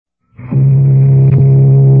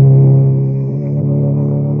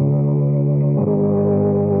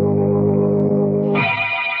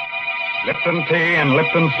and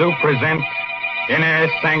Lipton Soup present Inner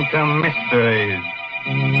Sanctum Mysteries.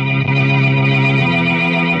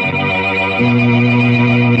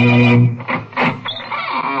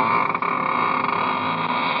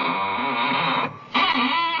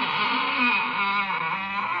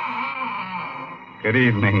 Good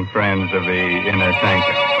evening, friends of the Inner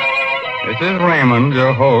Sanctum. This is Raymond,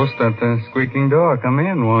 your host, at the squeaking door. Come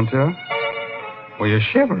in, won't you? Well, you're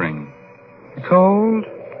shivering. Cold?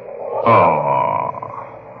 Oh.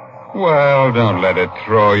 Well, don't let it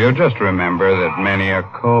throw you. Just remember that many are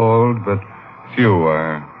cold, but few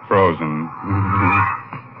are frozen.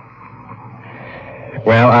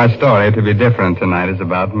 Well, our story, to be different tonight, is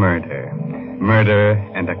about murder. Murder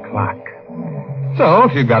and a clock. So,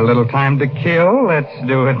 if you've got a little time to kill, let's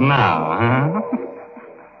do it now, huh?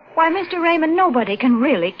 Why, Mr. Raymond, nobody can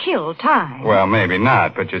really kill time. Well, maybe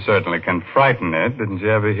not, but you certainly can frighten it. Didn't you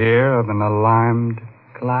ever hear of an alarmed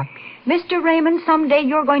clock? Mr. Raymond, someday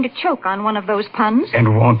you're going to choke on one of those puns.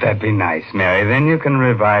 And won't that be nice, Mary? Then you can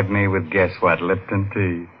revive me with guess what, Lipton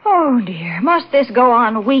tea. Oh, dear. Must this go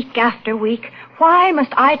on week after week? Why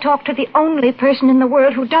must I talk to the only person in the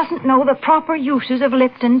world who doesn't know the proper uses of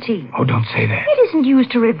Lipton tea? Oh, don't say that. It isn't used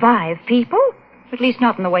to revive people. At least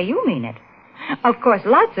not in the way you mean it. Of course,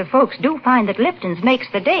 lots of folks do find that Lipton's makes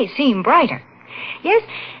the day seem brighter. Yes,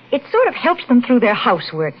 it sort of helps them through their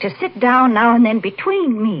housework to sit down now and then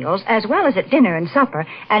between meals, as well as at dinner and supper,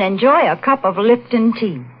 and enjoy a cup of Lipton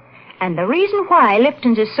tea. And the reason why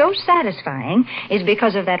Lipton's is so satisfying is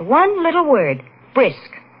because of that one little word,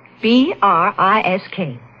 brisk.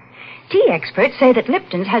 B-R-I-S-K. Tea experts say that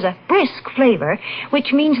Lipton's has a brisk flavor,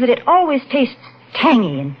 which means that it always tastes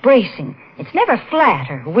tangy and bracing. It's never flat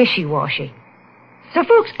or wishy-washy. So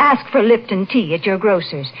folks ask for Lipton tea at your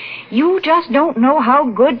grocer's. You just don't know how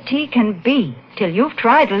good tea can be till you've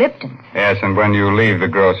tried Lipton. Yes, and when you leave the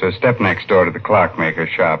grocer, step next door to the clockmaker's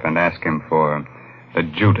shop and ask him for the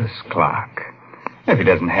Judas clock. If he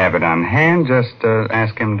doesn't have it on hand, just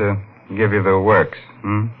ask him to give you the works.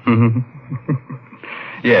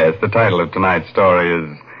 Yes, the title of tonight's story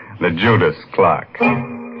is The Judas Clock.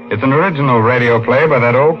 It's an original radio play by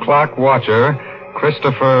that old clock watcher,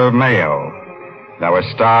 Christopher Mayo. Our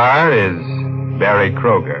star is Barry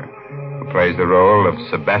Kroger, who plays the role of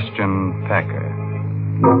Sebastian Packer.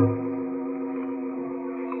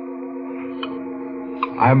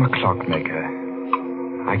 I'm a clockmaker.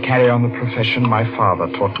 I carry on the profession my father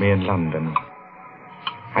taught me in London.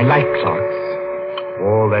 I like clocks.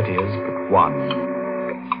 All that is but one.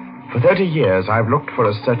 For 30 years, I've looked for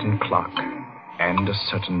a certain clock and a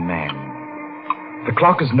certain man. The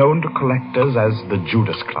clock is known to collectors as the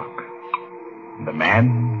Judas clock. The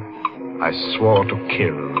man I swore to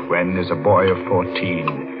kill when, as a boy of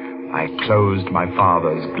 14, I closed my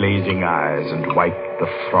father's glazing eyes and wiped the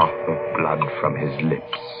froth of blood from his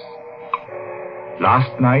lips.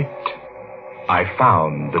 Last night, I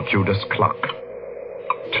found the Judas clock.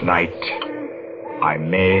 Tonight, I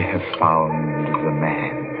may have found the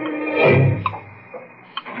man.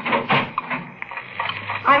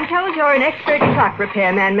 I'm told you're an expert clock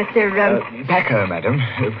repairman, Mr. Packer, madam.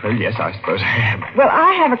 Yes, I suppose I am. Well,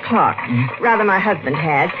 I have a clock. Rather, my husband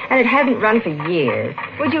has, and it hasn't run for years.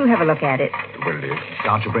 Would you have a look at it? Well,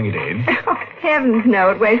 can't you bring it in? Oh, heavens, no.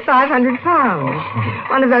 It weighs 500 pounds. Oh.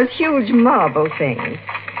 One of those huge marble things.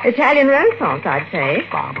 Italian Renaissance, I'd say.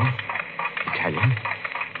 Marble? Italian?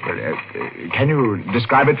 Well, can you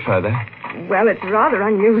describe it further? Well, it's rather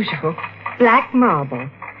unusual. Black marble.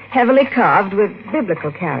 Heavily carved with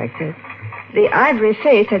biblical characters. The ivory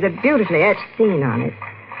face has a beautifully etched scene on it.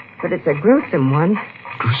 But it's a gruesome one.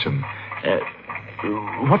 Gruesome?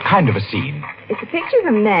 What kind of a scene? It's a picture of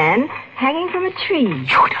a man hanging from a tree.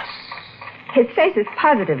 Judas. His face is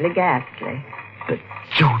positively ghastly. The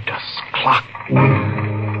Judas clock.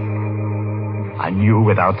 I knew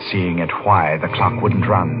without seeing it why the clock wouldn't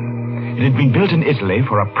run. It had been built in Italy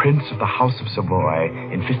for a prince of the House of Savoy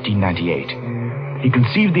in 1598. He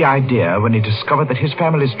conceived the idea when he discovered that his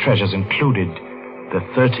family's treasures included the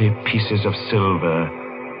 30 pieces of silver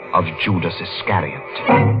of Judas Iscariot.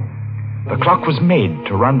 The clock was made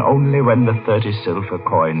to run only when the 30 silver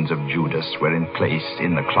coins of Judas were in place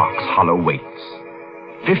in the clock's hollow weights.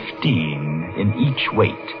 15 in each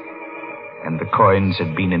weight. And the coins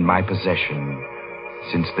had been in my possession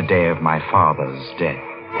since the day of my father's death.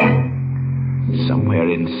 Somewhere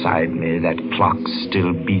inside me, that clock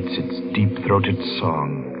still beats its deep-throated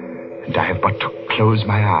song, and I have but to close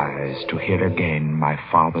my eyes to hear again my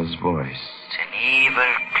father's voice. It's an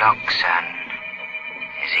evil clock, son,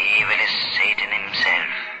 as evil as Satan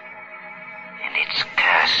himself, and it's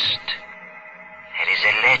cursed. There is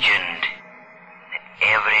a legend that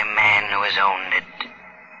every man who has owned it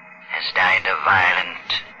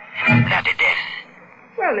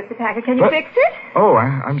Mr. Packer. Can you fix it? Oh,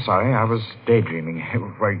 I'm sorry. I was daydreaming.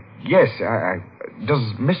 Why, yes. Does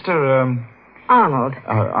Mr. Arnold.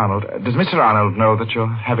 Arnold. Does Mr. Arnold know that you're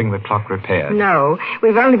having the clock repaired? No.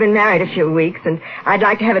 We've only been married a few weeks, and I'd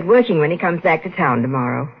like to have it working when he comes back to town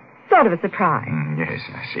tomorrow. Sort of a surprise. Yes,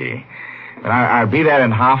 I see. But I'll be there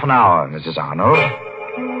in half an hour, Mrs. Arnold.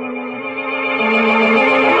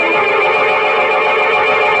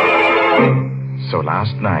 So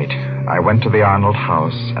last night, I went to the Arnold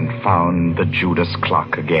house and found the Judas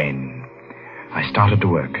clock again. I started to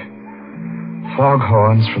work.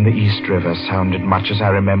 Foghorns from the East River sounded much as I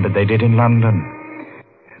remembered they did in London.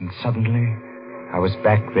 And suddenly, I was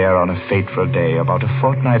back there on a fateful day, about a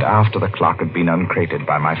fortnight after the clock had been uncrated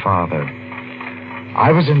by my father.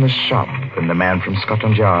 I was in the shop when the man from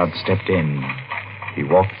Scotland Yard stepped in. He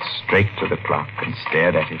walked straight to the clock and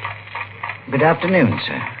stared at it. Good afternoon,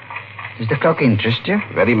 sir. Does the clock interest you?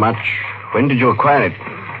 Very much. When did you acquire it?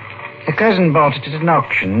 A cousin bought it at an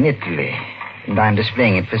auction in Italy, and I'm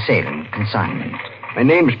displaying it for sale and consignment. My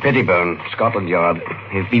name's Pettibone, Scotland Yard.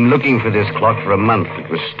 I've been looking for this clock for a month.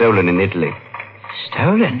 It was stolen in Italy.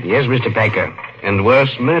 Stolen? Yes, Mr. Packer. And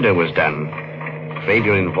worse, murder was done. Afraid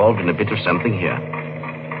you're involved in a bit of something here.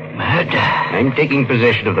 Murder? I'm taking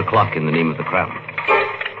possession of the clock in the name of the Crown.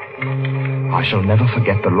 I shall never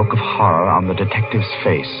forget the look of horror on the detective's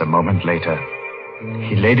face a moment later.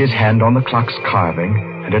 He laid his hand on the clock's carving,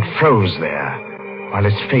 and it froze there, while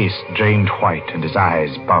his face drained white and his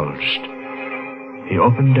eyes bulged. He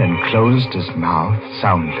opened and closed his mouth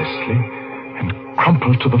soundlessly and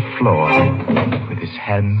crumpled to the floor with his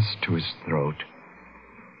hands to his throat.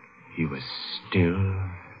 He was still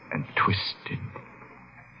and twisted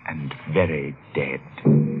and very dead.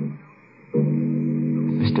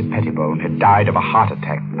 Mr. Pettibone had died of a heart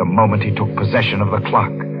attack the moment he took possession of the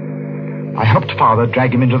clock. I helped Father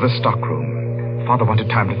drag him into the stockroom. Father wanted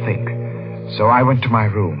time to think, so I went to my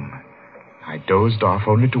room. I dozed off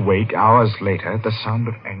only to wake hours later at the sound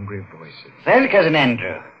of angry voices. Well, Cousin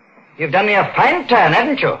Andrew, you've done me a fine turn,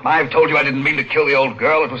 haven't you? I've told you I didn't mean to kill the old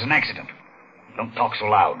girl. It was an accident. Don't talk so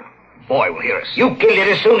loud. Boy will hear us. You killed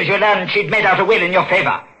her as soon as you learned she'd made out a will in your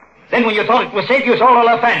favor. Then when you thought it was safe, you sold all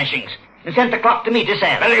her furnishings and sent the clock to me to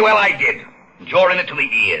sell. Very well, I did. And you're in it to the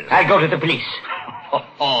ears. I'll go to the police.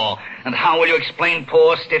 Oh, and how will you explain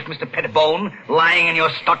poor, stiff Mr. Pettibone lying in your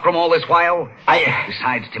stockroom all this while?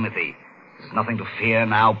 Besides, Timothy, there's nothing to fear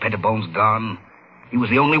now Pettibone's gone. He was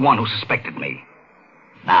the only one who suspected me.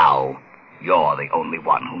 Now, you're the only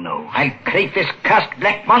one who knows. I'll crate this cursed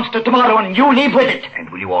black monster tomorrow, and you leave with it. And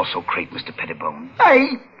will you also crate Mr. Pettibone?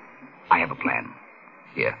 I have a plan.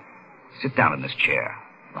 Here, sit down in this chair,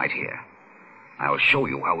 right here. I'll show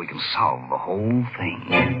you how we can solve the whole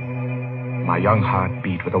thing. My young heart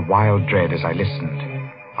beat with a wild dread as I listened.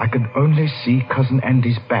 I could only see Cousin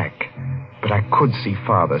Andy's back, but I could see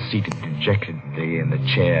Father seated dejectedly in the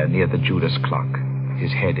chair near the Judas clock,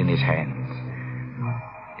 his head in his hands.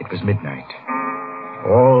 It was midnight.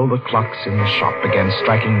 All the clocks in the shop began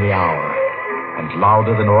striking the hour, and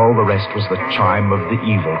louder than all the rest was the chime of the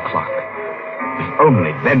evil clock. If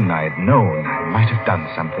only then I'd known, I might have done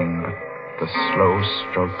something, but the slow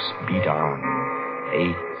strokes beat on.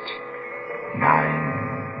 8, 9,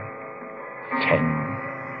 10,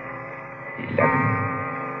 11,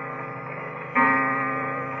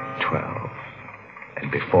 12. And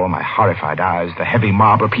before my horrified eyes, the heavy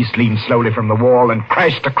marble piece leaned slowly from the wall and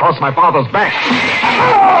crashed across my father's back.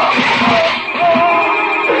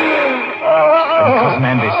 And Cousin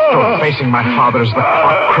Andy stood facing my father as the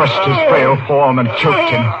clock crushed his frail form and choked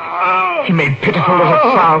him. He made pitiful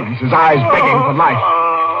little sounds, his eyes begging for life.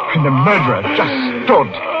 And the murderer just stood,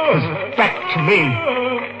 his back to me,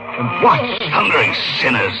 and watched. Thundering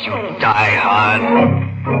sinners, you die hard.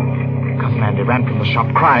 Cousin Andy ran from the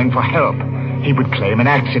shop crying for help. He would claim an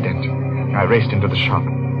accident. I raced into the shop.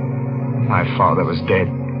 My father was dead.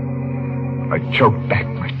 I choked back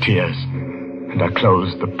my tears, and I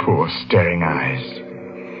closed the poor, staring eyes.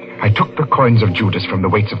 I took the coins of Judas from the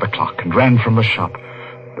weights of the clock and ran from the shop,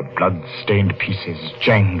 the blood-stained pieces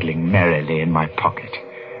jangling merrily in my pocket.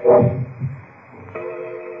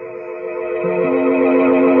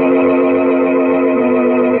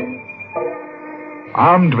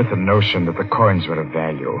 Armed with the notion that the coins were of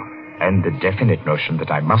value, and the definite notion that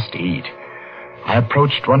I must eat, I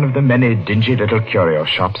approached one of the many dingy little curio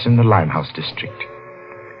shops in the Limehouse district.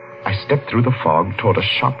 I stepped through the fog toward a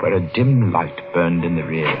shop where a dim light burned in the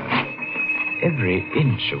rear. Every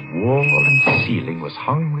inch of wall and ceiling was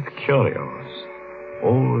hung with curios,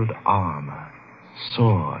 old armor,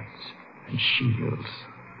 swords, and shields.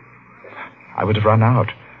 I would have run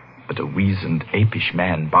out, but a weazened, apish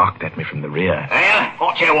man barked at me from the rear. Well,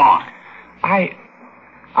 what you want? I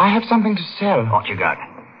have something to sell. What you got?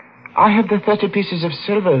 I have the 30 pieces of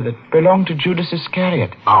silver that belonged to Judas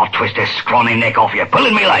Iscariot. I'll twist this scrawny neck off you.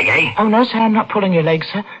 Pulling me leg, eh? Oh, no, sir, I'm not pulling your leg,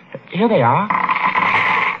 sir. Here they are.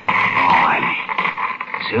 Fine.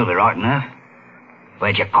 Silver, right enough.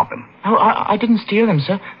 Where'd you cop them? Oh, I didn't steal them,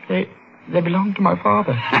 sir. They belonged to my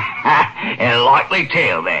father. A likely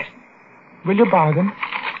tale, that. Will you buy them?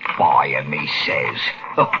 Buy him, he says.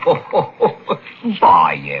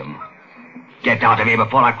 Buy him. Get out of here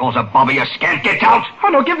before I cause a bobby you scant. Get out! Oh,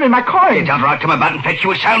 no, give me my coin. Get out or I'll come about and fetch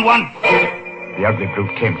you a sound one. The ugly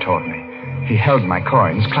brute came toward me. He held my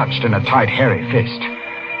coins clutched in a tight, hairy fist.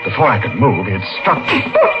 Before I could move, he had struck me.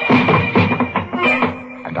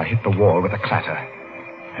 And I hit the wall with a clatter.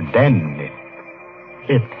 And then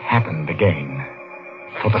it happened again.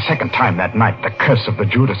 For the second time that night, the curse of the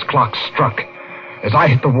Judas clock struck. As I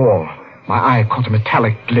hit the wall, my eye caught a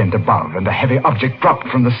metallic glint above, and a heavy object dropped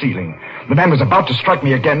from the ceiling. The man was about to strike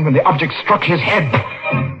me again when the object struck his head.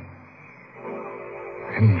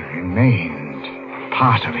 And remained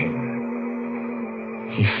part of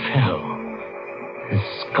him. He fell. His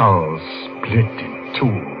skull split in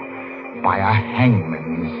two by a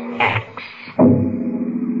hangman's axe.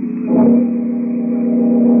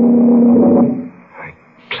 I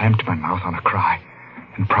clamped my mouth on a cry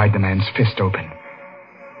and pried the man's fist open.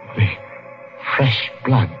 The fresh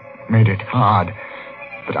blood made it hard,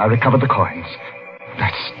 but I recovered the coins.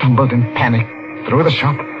 I stumbled in panic through the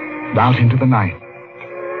shop and out into the night.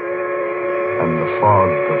 And the fog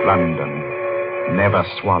of London never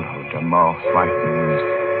swallowed a more frightened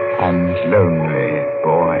and lonely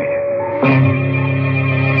boy.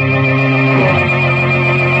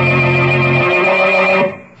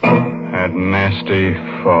 That nasty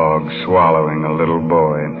fog swallowing a little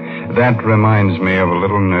boy. That reminds me of a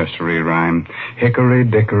little nursery rhyme. Hickory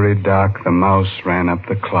dickory dock, the mouse ran up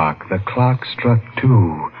the clock. The clock struck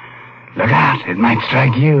 2. Look out, it might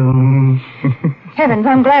strike you. Heavens,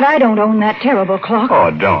 I'm glad I don't own that terrible clock.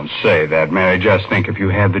 Oh, don't say that, Mary. Just think if you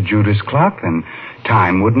had the Judas clock, then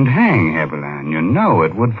time wouldn't hang heavily on you. No,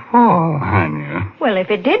 it would fall on you. Well, if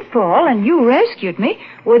it did fall and you rescued me,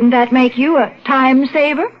 wouldn't that make you a time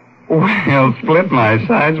saver? Well, split my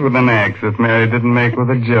sides with an axe if Mary didn't make with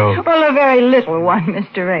a joke. Well, a very little one,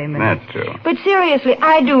 Mr. Raymond. That's true. But seriously,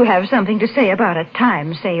 I do have something to say about a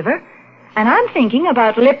time saver. And I'm thinking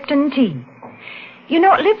about Lipton tea. You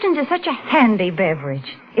know, Lipton's is such a handy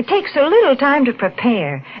beverage. It takes so little time to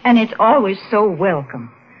prepare, and it's always so welcome.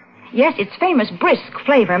 Yes, its famous brisk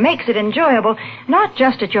flavor makes it enjoyable, not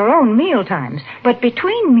just at your own meal times, but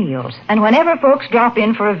between meals and whenever folks drop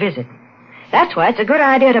in for a visit. That's why it's a good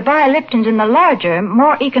idea to buy Lipton's in the larger,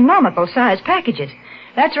 more economical size packages.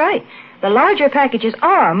 That's right. The larger packages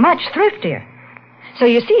are much thriftier. So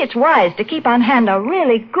you see, it's wise to keep on hand a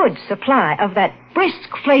really good supply of that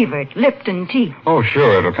brisk-flavored Lipton tea. Oh,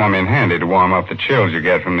 sure, it'll come in handy to warm up the chills you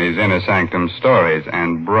get from these inner sanctum stories.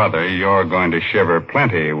 And, brother, you're going to shiver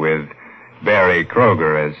plenty with Barry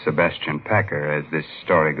Kroger as Sebastian Packer as this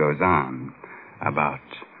story goes on about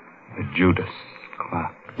the Judas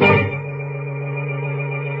clock.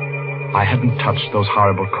 I hadn't touched those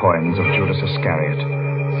horrible coins of Judas Iscariot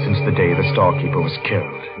since the day the storekeeper was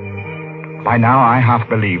killed. By now, I half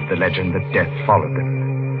believed the legend that death followed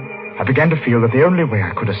them. I began to feel that the only way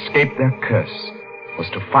I could escape their curse was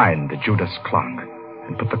to find the Judas clock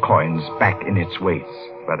and put the coins back in its weights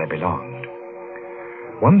where they belonged.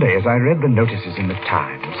 One day, as I read the notices in the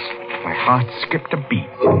Times, my heart skipped a beat.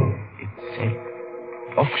 It said,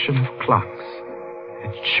 auction of clocks.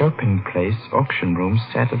 At Chopin Place, auction room,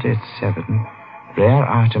 Saturday at 7. Rare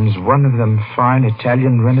items, one of them fine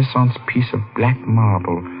Italian Renaissance piece of black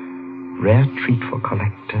marble. Rare treat for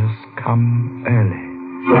collectors. Come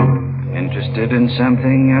early. Interested in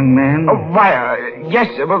something, young man? Oh, why, yes.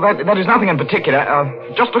 Well, that is nothing in particular.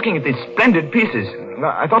 Just looking at these splendid pieces.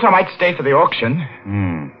 I thought I might stay for the auction.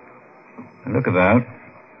 Look about.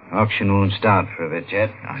 Auction won't start for a bit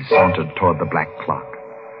yet. I sauntered toward the black clock.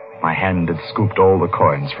 My hand had scooped all the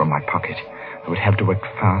coins from my pocket. I would have to work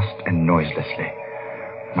fast and noiselessly.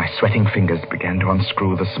 My sweating fingers began to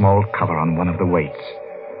unscrew the small cover on one of the weights.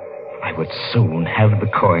 I would soon have the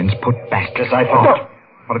coins put back. As I thought.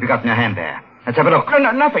 What have you got in your hand there? Let's have a look.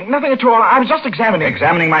 No, nothing at all. I was just examining.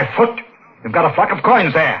 Examining my foot? You've got a flock of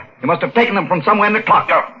coins there. You must have taken them from somewhere in the clock.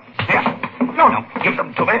 Here. No, give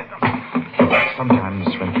them to me. Sometimes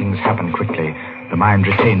when things happen quickly, the mind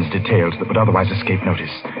retains details that would otherwise escape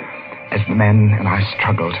notice. As the men and I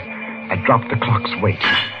struggled, I dropped the clock's weight.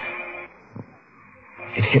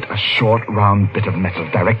 It hit a short, round bit of metal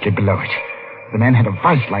directly below it. The man had a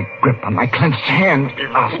vice-like grip on my clenched hand.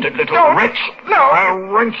 Blasted little wretch. No! I'll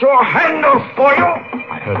wrench your hand off for you!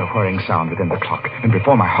 I heard a whirring sound within the clock, and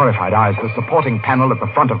before my horrified eyes, the supporting panel at the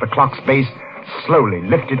front of the clock's base slowly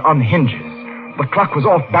lifted on hinges. The clock was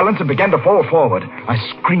off balance and began to fall forward. I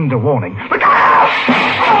screamed a warning. Look out!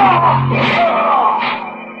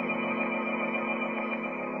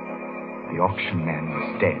 The auction man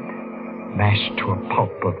was dead, mashed to a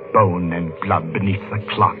pulp of bone and blood beneath the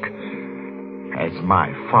clock, as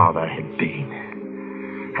my father had been.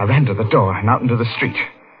 I ran to the door and out into the street.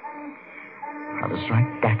 I was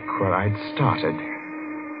right back where I'd started.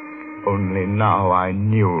 Only now I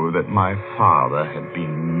knew that my father had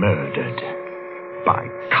been murdered by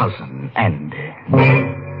Cousin Andy.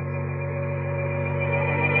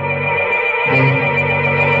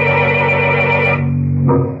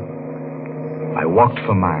 I walked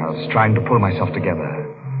for miles, trying to pull myself together.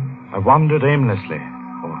 I wandered aimlessly,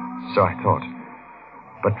 or so I thought.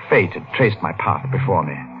 But fate had traced my path before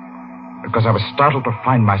me, because I was startled to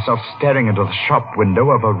find myself staring into the shop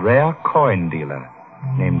window of a rare coin dealer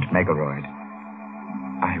named Megaroyd.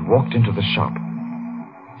 I walked into the shop.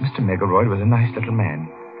 Mr. Megaroyd was a nice little man.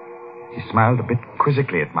 He smiled a bit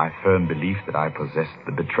quizzically at my firm belief that I possessed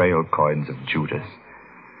the betrayal coins of Judas.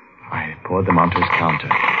 I poured them onto his counter.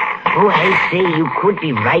 Oh, I say, you could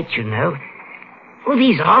be right, you know. Oh,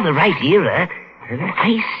 these are the right era.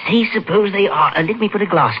 I say, suppose they are. Let me put a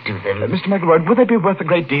glass to them. Mr. Megaroyd, would they be worth a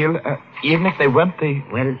great deal, even if they weren't the...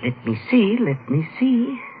 Well, let me see.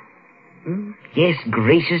 Yes,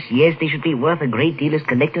 gracious, yes, they should be worth a great deal as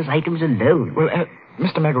collector's items alone. Well,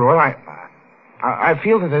 Mr. Megaroyd, I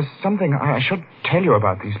feel that there's something I should tell you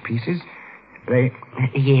about these pieces. They...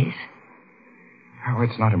 Yes? Oh,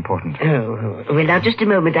 it's not important. Oh, well, now, just a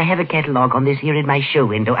moment. I have a catalogue on this here in my show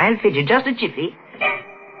window. I'll fidget just a jiffy.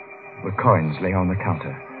 The coins lay on the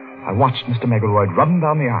counter. I watched Mr. Megaroyd run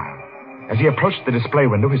down the aisle. As he approached the display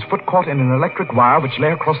window, his foot caught in an electric wire which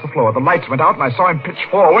lay across the floor. The lights went out, and I saw him pitch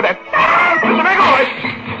forward and... Mr. Megaroyd!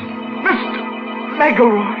 Mr.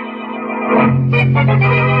 Megaroyd!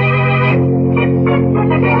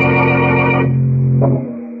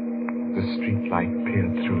 The streetlight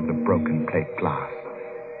peered through the broken plate glass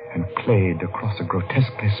and played across a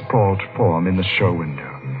grotesquely sprawled form in the show window.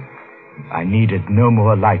 I needed no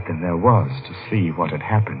more light than there was to see what had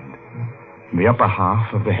happened. The upper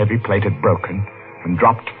half of the heavy plate had broken and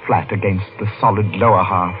dropped flat against the solid lower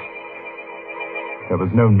half. There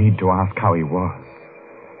was no need to ask how he was.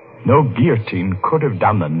 No guillotine could have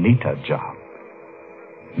done a neater job.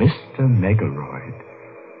 Mr. Megaroyd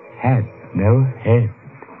had no head.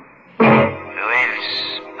 Who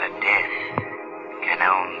else but death can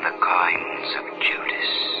own the coins of Judas?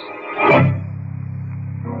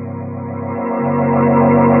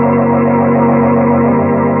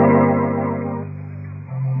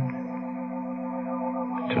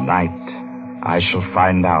 Tonight, I shall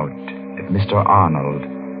find out if Mr. Arnold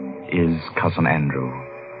is Cousin Andrew.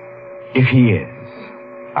 If he is,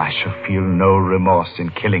 I shall feel no remorse in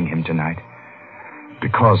killing him tonight,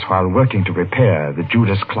 because while working to repair the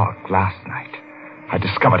Judas clock last night, I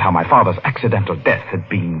discovered how my father's accidental death had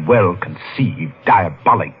been well-conceived,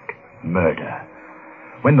 diabolic murder.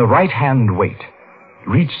 When the right-hand weight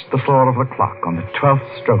reached the floor of the clock on the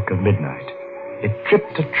 12th stroke of midnight, it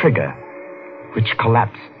tripped a trigger which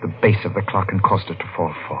collapsed the base of the clock and caused it to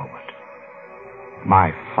fall forward.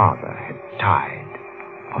 My father had died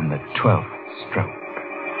on the 12th stroke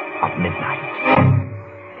of midnight.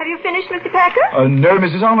 Have you finished, Mr. Packer? No,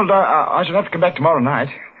 Mrs. Arnold. I shall have to come back tomorrow night.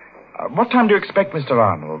 What time do you expect Mr.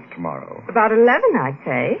 Arnold tomorrow? About 11, I'd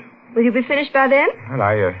say. Will you be finished by then? Well,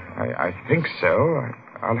 I think so.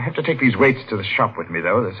 I'll have to take these weights to the shop with me,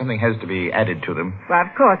 though. Something has to be added to them. Well,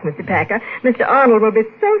 of course, Mr. Packer. Mr. Arnold will be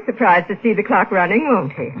so surprised to see the clock running,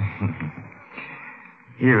 won't he?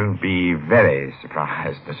 He'll be very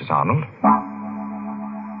surprised, Mrs. Arnold.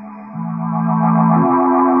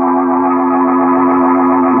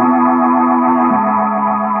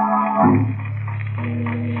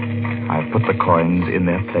 I've put the coins in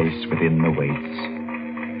their place within the weights.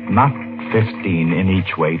 Not 15 in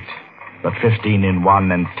each weight, but 15 in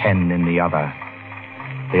one and 10 in the other.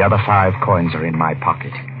 The other 5 coins are in my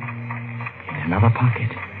pocket. In another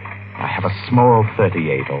pocket, I have a small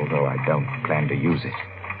 38, although I don't plan to use it.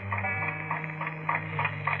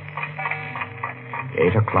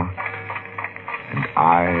 8 o'clock, and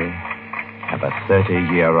I have a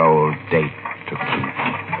 30-year-old date to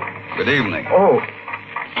keep. Good evening. Oh.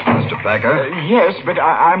 Mr. Packer? Yes, but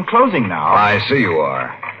I'm closing now. I see you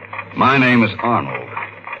are. My name is Arnold.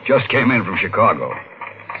 Just came in from Chicago.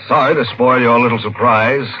 Sorry to spoil your little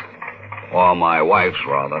surprise. Or my wife's,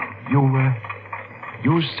 rather.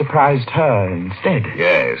 You surprised her instead.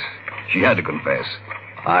 Yes. She had to confess.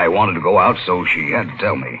 I wanted to go out, so she had to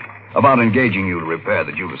tell me about engaging you to repair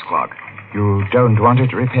the Judas clock. You don't want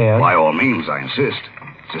it repaired? By all means, I insist.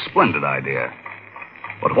 It's a splendid idea.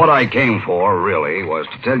 But what I came for, really, was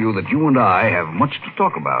to tell you that you and I have much to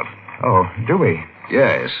talk about. Oh, do we?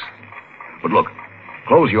 Yes. But look,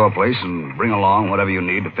 close your place and bring along whatever you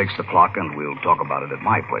need to fix the clock, and we'll talk about it at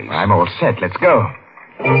my place. I'm all set. Let's go.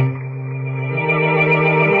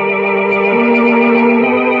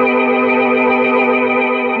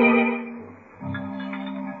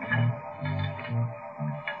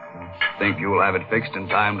 Think you'll have it fixed in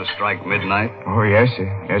time to strike midnight? Oh, yes.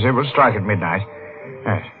 Yes, it will strike at midnight.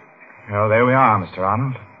 Yes. Well, there we are, Mr.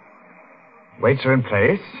 Arnold. Weights are in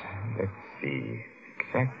place. Let's see.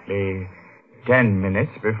 Exactly 10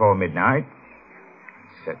 minutes before midnight.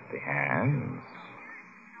 Set the hands.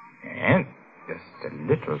 And just a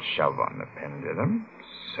little shove on the pendulum.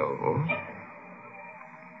 So.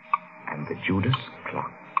 And the Judas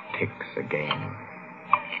clock ticks again.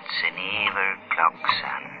 It's an evil clock,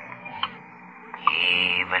 son.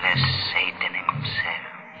 Evil as Satan himself.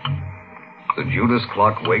 The Judas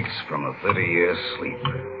clock wakes from a 30-year sleep.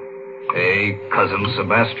 Hey, Cousin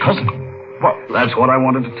Sebastian. Cousin? What? That's what I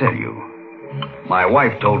wanted to tell you. My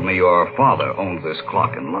wife told me your father owned this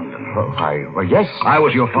clock in London. Well, yes. I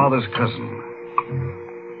was your father's cousin.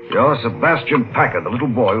 You're Sebastian Packard, the little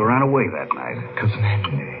boy who ran away that night. Cousin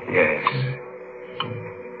Henry. Yes.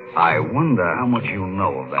 I wonder how much you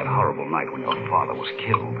know of that horrible night when your father was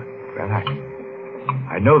killed. Well,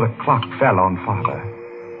 I know the clock fell on Father.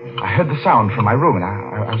 I heard the sound from my room, and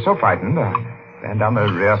I was so frightened. I ran down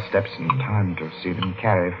the rear steps in time to see them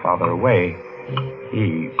carry Father away.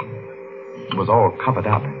 He was all covered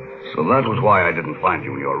up. So that was why I didn't find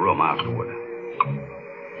you in your room afterward.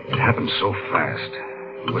 It happened so fast.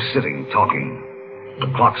 We were sitting, talking. The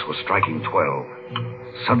clocks were striking 12.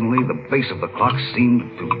 Suddenly, the base of the clock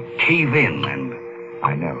seemed to cave in, and...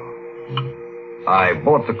 I know. I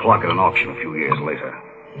bought the clock at an auction a few years later.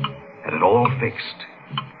 Had it all fixed.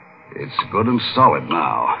 It's good and solid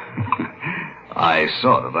now. I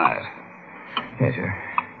saw to that. Yes, sir.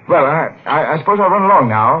 Well, I suppose I'll run along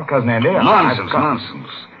now, Cousin Andy. Nonsense.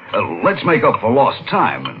 Let's make up for lost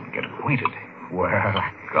time and get acquainted. Well...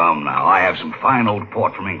 Come now, I have some fine old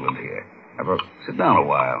port from England here. Sit down a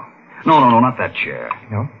while. No, not that chair.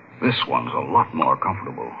 No? This one's a lot more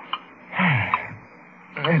comfortable.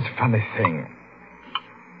 It's a funny thing.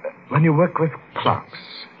 When you work with clocks,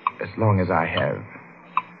 as long as I have,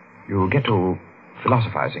 you get to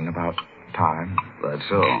philosophizing about time. That's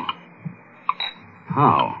so.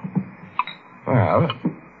 How? Well,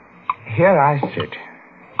 here I sit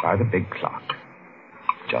by the big clock,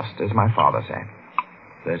 just as my father sat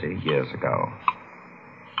 30 years ago.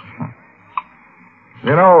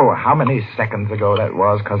 You know how many seconds ago that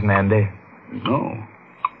was, Cousin Andy? No.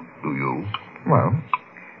 Do you? Well,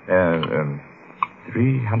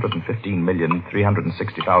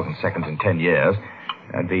 315,360,000 seconds in 10 years.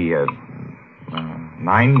 That'd be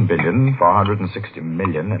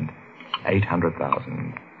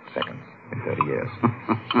 9,460,800,000 seconds in 30 years.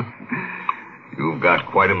 You've got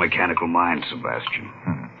quite a mechanical mind, Sebastian.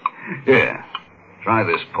 Here, try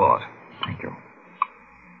this port. Thank you.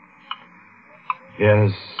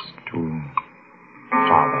 Here's to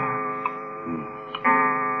Father.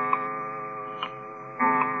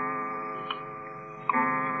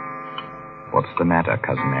 What's the matter,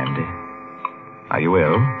 Cousin Andy? Are you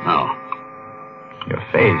ill? No. Your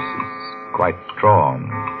face is quite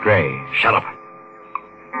drawn, gray. Shut up.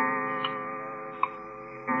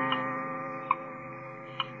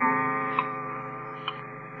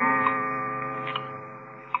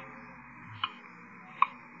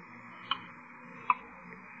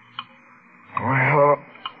 Well,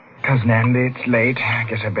 Cousin Andy, it's late. I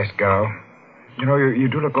guess I best go. You know, you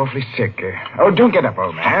do look awfully sick. Oh, don't get up,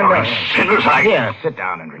 old man. Sinners, Here, sit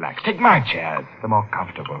down and relax. Take my chair. It's the more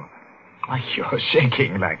comfortable. Why, you're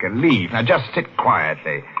shaking like a leaf. Now, just sit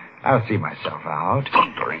quietly. I'll see myself out.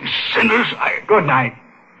 Thundering sinners, Good night,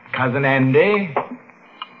 Cousin Andy.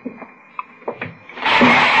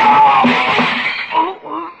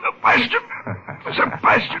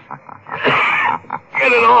 Sebastian.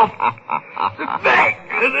 Get it off. Thank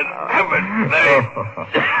heaven.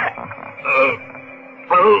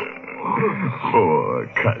 Poor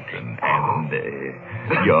Cousin Andy.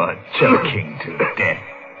 You're choking to death.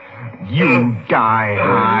 You die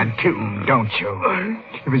hard, too, don't you?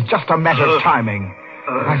 It was just a matter of timing.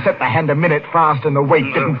 I set the hand a minute fast and the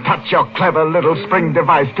weight didn't touch your clever little spring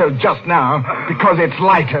device till just now because it's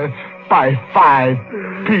lighter by 5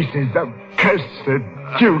 pieces of cursed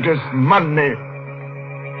Judas money.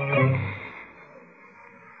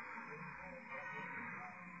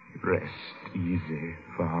 Rest easy,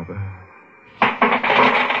 Father.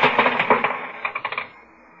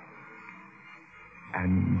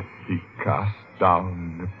 And he cast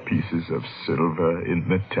down the pieces of silver in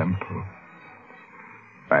the temple,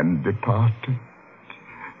 and departed,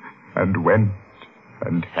 and went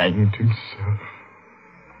and hanged himself.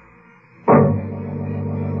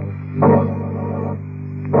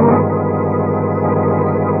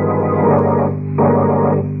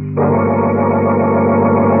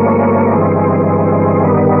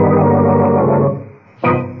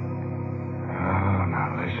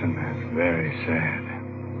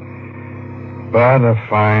 But a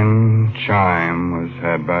fine chime was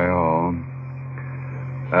had by all.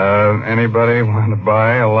 Anybody want to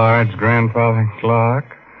buy a large grandfather clock?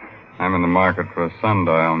 I'm in the market for a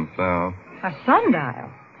sundial myself. A sundial?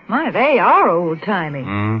 My, they are old-timey.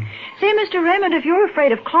 Say, Mr. Raymond, if you're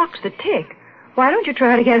afraid of clocks that tick, why don't you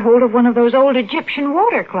try to get hold of one of those old Egyptian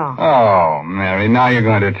water clocks? Oh, Mary, now you're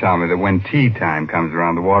going to tell me that when tea time comes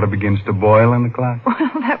around, the water begins to boil in the clock? Well,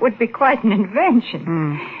 that would be quite an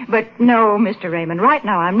invention. But no, Mr. Raymond, right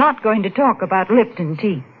now I'm not going to talk about Lipton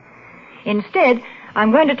tea. Instead,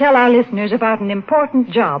 I'm going to tell our listeners about an important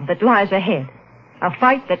job that lies ahead. A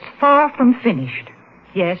fight that's far from finished.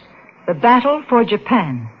 Yes, the battle for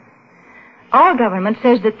Japan. Our government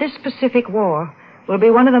says that this Pacific War will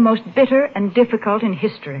be one of the most bitter and difficult in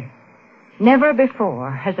history. Never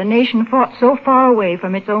before has a nation fought so far away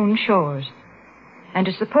from its own shores. And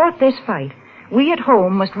to support this fight, we at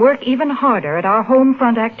home must work even harder at our home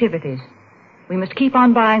front activities. We must keep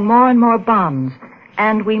on buying more and more bonds,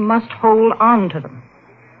 and we must hold on to them.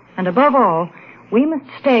 And above all, we must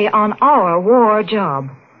stay on our war job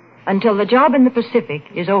until the job in the Pacific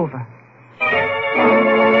is over.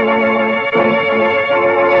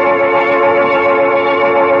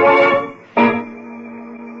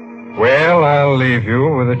 Well, I'll leave you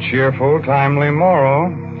with a cheerful, timely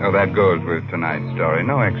moral. Oh, that goes with tonight's story.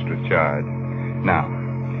 No extra charge. Now,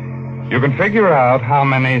 you can figure out how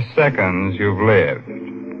many seconds you've lived.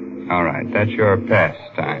 All right, that's your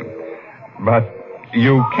pastime. But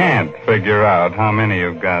you can't figure out how many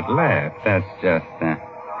you've got left. That's just,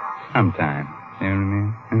 sometime. You know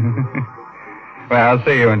what I mean? Well, I'll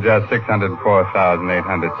see you in just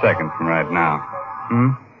 604,800 seconds from right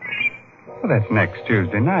now. Well, that's next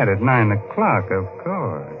Tuesday night at 9 o'clock, of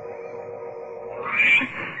course.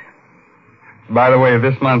 By the way,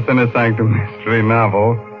 this month's Inner Sanctum mystery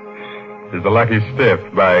novel is The Lucky Stiff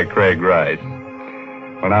by Craig Rice.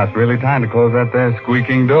 Well, now it's really time to close that there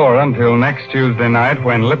squeaking door until next Tuesday night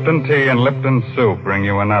when Lipton Tea and Lipton Soup bring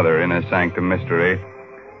you another Inner Sanctum mystery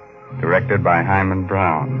directed by Hyman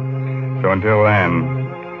Brown. So until then,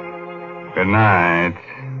 good night.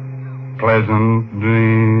 Pleasant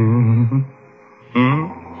dreams.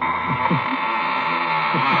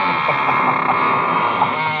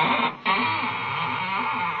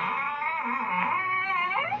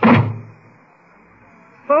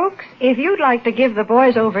 Folks, if you'd like to give the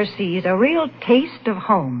boys overseas a real taste of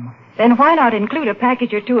home, then why not include a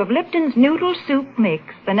package or two of Lipton's Noodle Soup Mix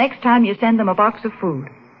the next time you send them a box of food?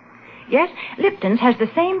 Yes, Lipton's has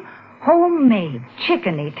the same homemade,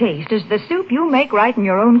 chickeny taste as the soup you make right in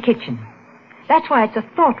your own kitchen. That's why it's a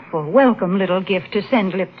thoughtful, welcome little gift to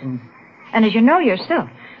send Lipton's. And as you know yourself,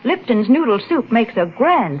 Lipton's Noodle Soup makes a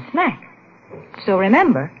grand snack. So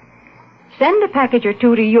remember, send a package or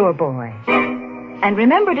two to your boy. And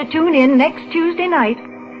remember to tune in next Tuesday night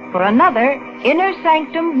for another Inner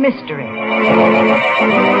Sanctum mystery.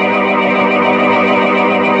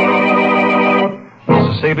 This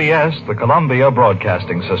is CBS, the Columbia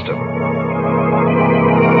Broadcasting System.